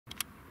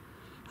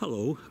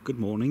Hello, good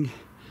morning.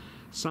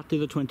 Saturday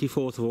the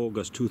 24th of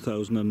August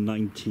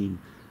 2019,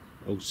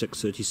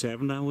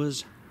 06:37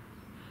 hours.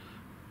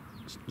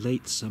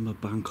 Late summer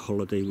bank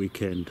holiday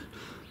weekend.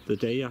 The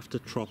day after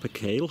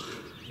Tropic-Ale,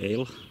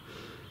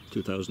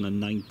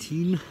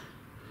 2019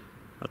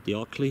 at the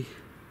Otley.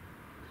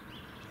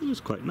 It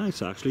was quite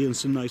nice actually, and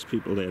some nice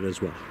people there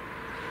as well.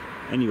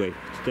 Anyway,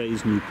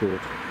 today's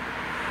Newport.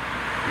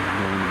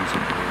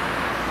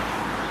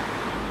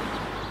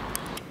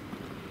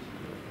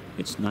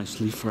 It's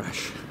nicely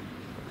fresh.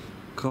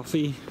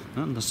 Coffee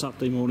and the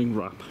Saturday morning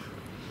wrap.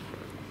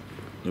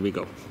 Here we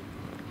go.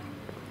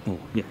 Oh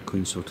yeah,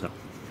 Queen's Hotel.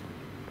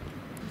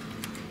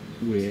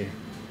 We're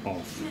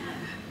off.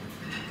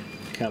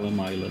 Kelham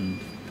Island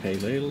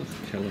Pale Ale,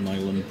 Kelham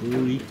Island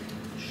Brewery,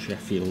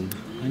 Sheffield.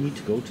 I need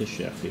to go to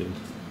Sheffield.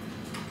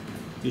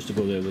 Used to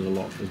go there with a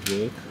lot of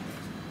work.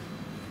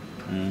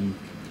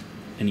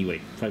 Anyway,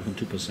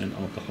 5.2%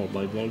 alcohol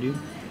by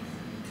volume.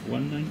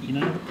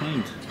 £1.99 a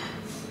pint.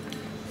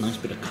 Nice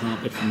bit of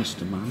carpet for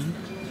Mr. Manning.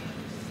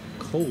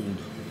 Cold.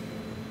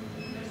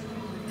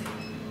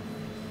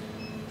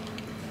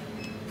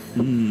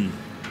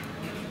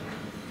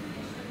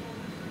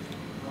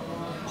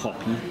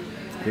 Hoppy,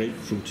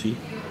 grapefruity.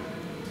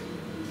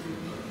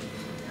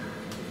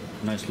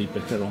 Nicely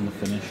bitter on the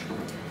finish.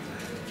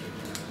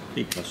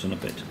 B+ in a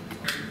bit.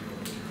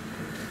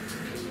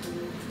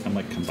 I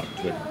might come back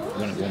to it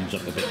when it warms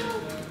up a bit.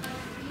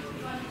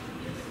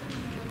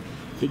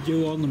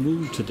 Video on the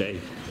move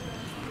today.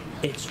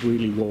 It's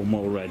really warm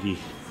already.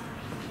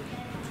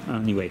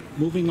 Anyway,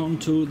 moving on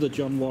to the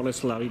John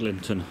Wallace Larry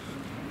Linton.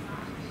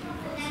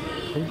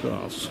 Oh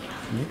gosh,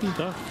 maybe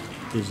that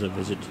is a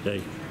visit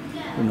today.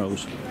 Who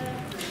knows?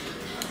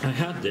 I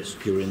had this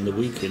during the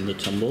week in the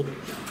tumble.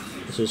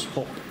 This is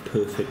Hop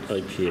Perfect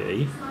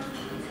IPA,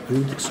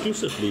 brewed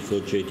exclusively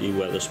for JD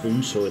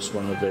Wetherspoon, so it's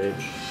one of their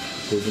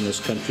brewed in this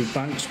country.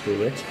 Banks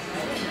brew it,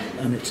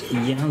 and it's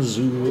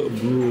Yazoo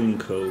Brewing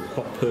Co.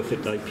 Hop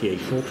Perfect IPA,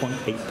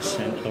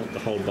 4.8%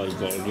 alcohol by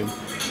volume.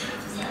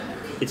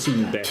 It's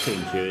even better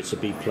in here, it's a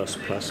B++.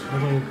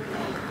 Although,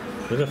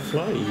 there are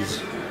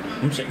flies.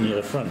 I'm sitting near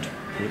the front,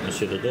 you can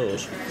see the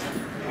doors.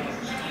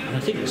 And I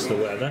think it's the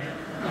weather.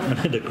 I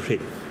had a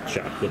great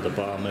chat with the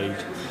barmaid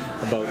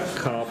about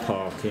car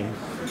parking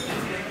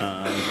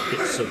and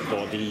bits of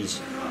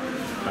bodies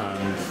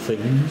and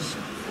things.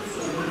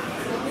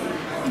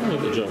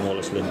 Look at John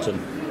Wallace Linton.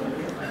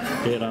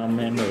 There are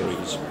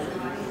memories.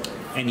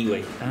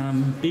 Anyway,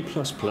 B++,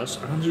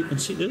 and you can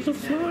see there's a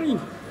fly.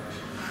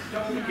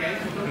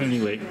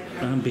 Anyway,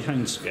 I'm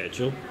behind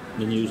schedule.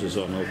 The news is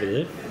on over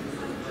there.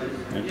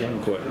 I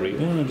can't quite read.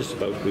 Well, I just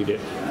about read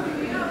it.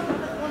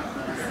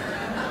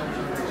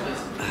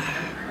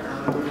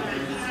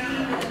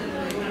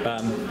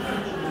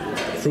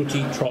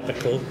 Fruity,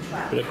 tropical,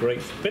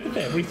 bit of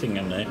everything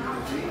in there.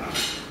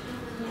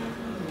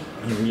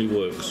 And it really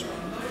works.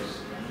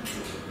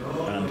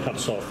 And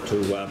hats off to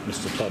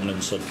Mr.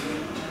 Tomlinson.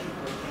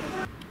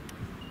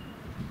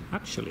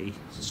 Actually,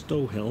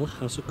 Stow Hill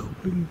has a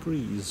cooling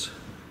breeze.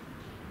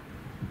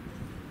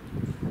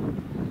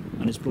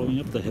 And it's blowing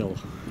up the hill.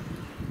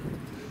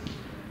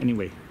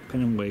 Anyway,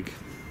 Pen and Wig,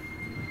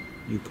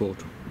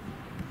 Newport.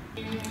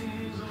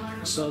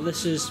 So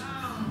this is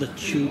the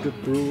Tudor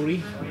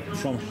Brewery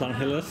from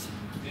Llanhilleth.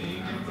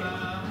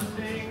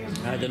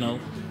 I don't know,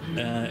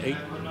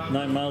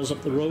 8-9 miles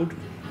up the road.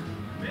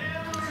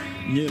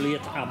 Nearly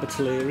at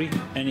Abertillery.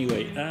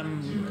 Anyway,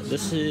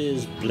 this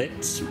is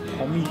Blitz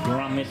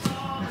Pomegranate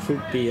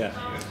Fruit Beer.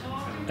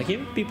 I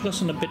gave it B+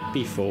 and a bit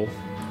before,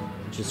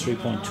 which is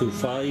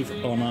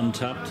 3.25 on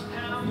Untapped.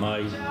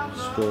 My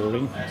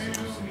scoring.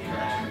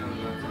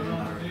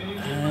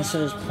 It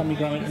says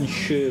pomegranate and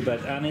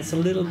sherbet, and it's a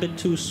little bit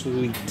too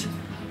sweet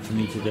for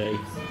me today.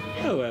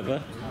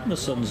 However, the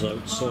sun's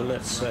out, so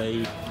let's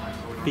say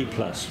B+,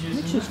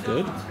 which is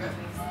good.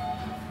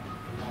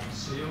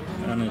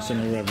 And it's in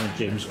a Reverend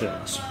James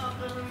glass.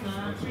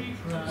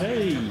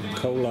 Hey,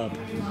 collab.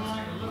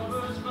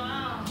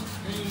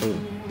 Oh,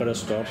 better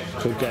stop.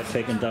 Could get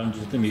taken down to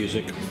the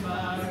music.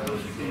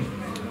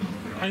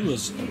 I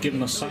was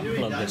given a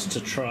sample of this to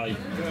try.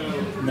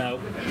 Now,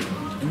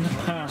 in the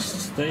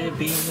past, they have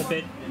been a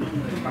bit...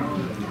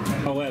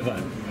 However,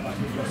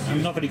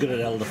 I'm not very good at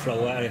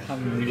elderflower. I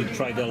haven't really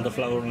tried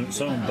elderflower on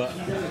its own, but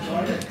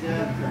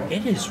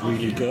it is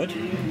really good.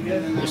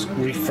 It's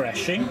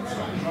refreshing,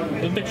 a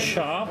little bit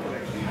sharp,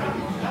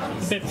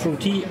 a bit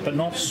fruity, but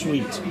not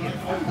sweet.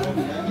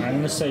 I'm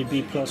going to say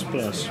B++.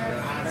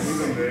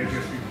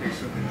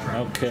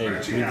 Okay,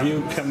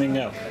 review coming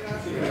up.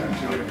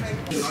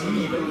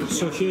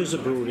 So here's a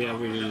brewery I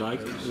really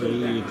like,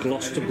 the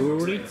Gloucester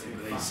Brewery.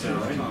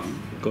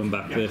 Going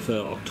back there for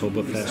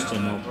Oktoberfest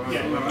in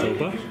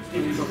October.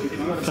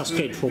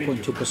 Cascade,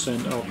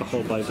 4.2%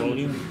 alcohol by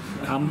volume.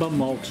 Amber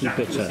malty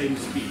bitter.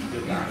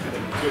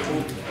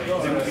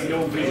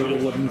 Real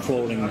wooden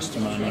flooring, Mr.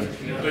 Manning.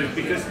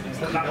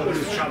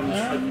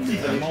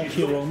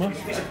 Malty aroma.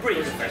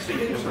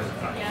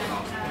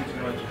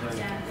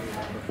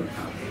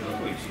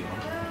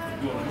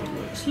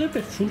 It's a little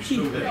bit fruity.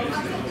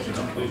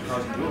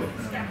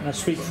 A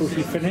sweet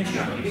fruity finish.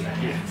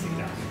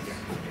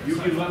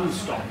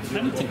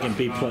 I'm thinking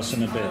B plus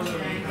in a bit.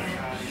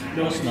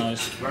 That's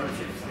nice.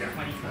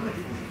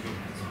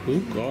 Oh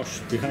gosh,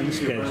 behind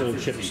schedule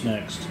chips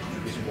next.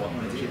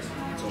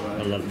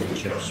 I love the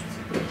chips.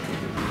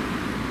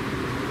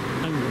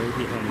 I'm way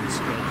behind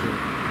schedule.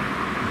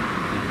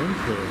 I don't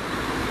care.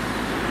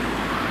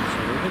 So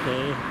over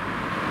there,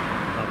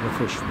 have a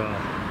fish bar.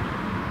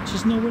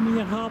 Just nowhere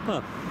near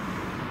harbour.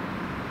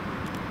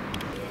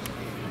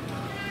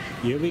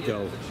 Here we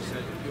go.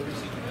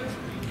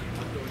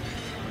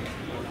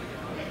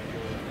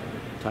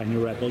 Tiny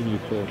Rebel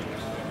Newport.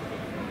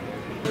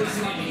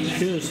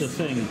 Here's the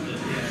thing,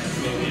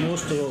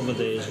 most of over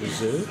there is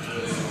reserved,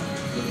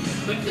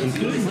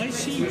 including my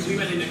seat.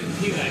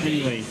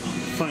 Anyway,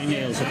 fine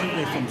ales, I think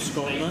they're from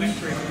Scotland.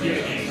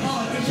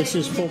 This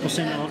is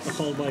 4%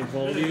 alcohol by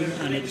volume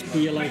and it's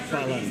beer like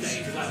balance.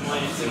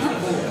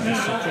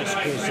 It's citrus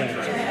rosette.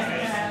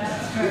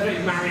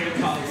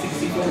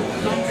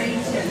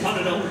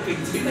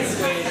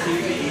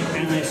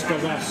 And it's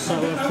got that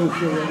sour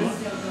fruit aroma.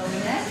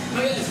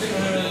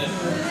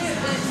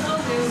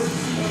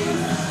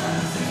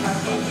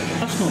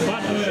 That's not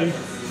bad actually.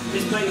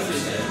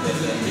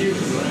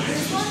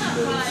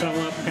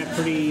 Sour,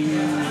 peppery.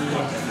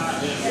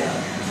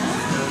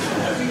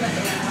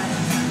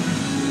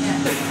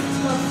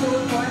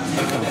 I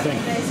can't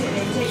think.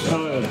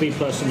 Oh, B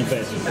plus in a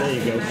bit. There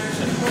you go.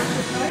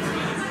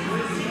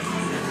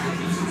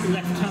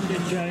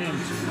 Left-handed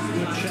giant,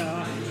 which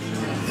are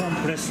from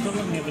Bristol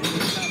and have a new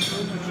tap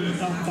room, which is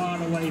not far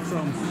away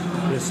from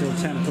Bristol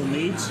Temple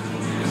Meads.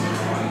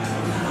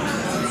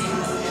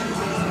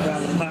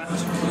 Well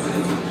packed.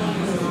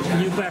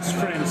 New best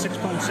friend,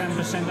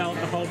 6.7%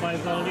 alcohol by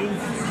volume.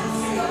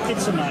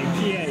 It's an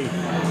IPA.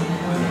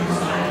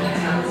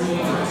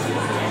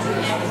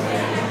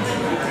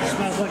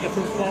 Smells like a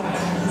fruit bomb.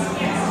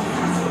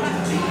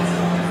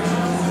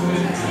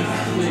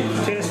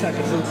 Tastes like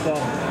a fruit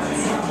bomb.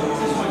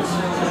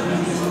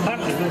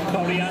 Packed with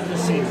coriander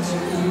seeds.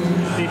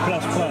 B++.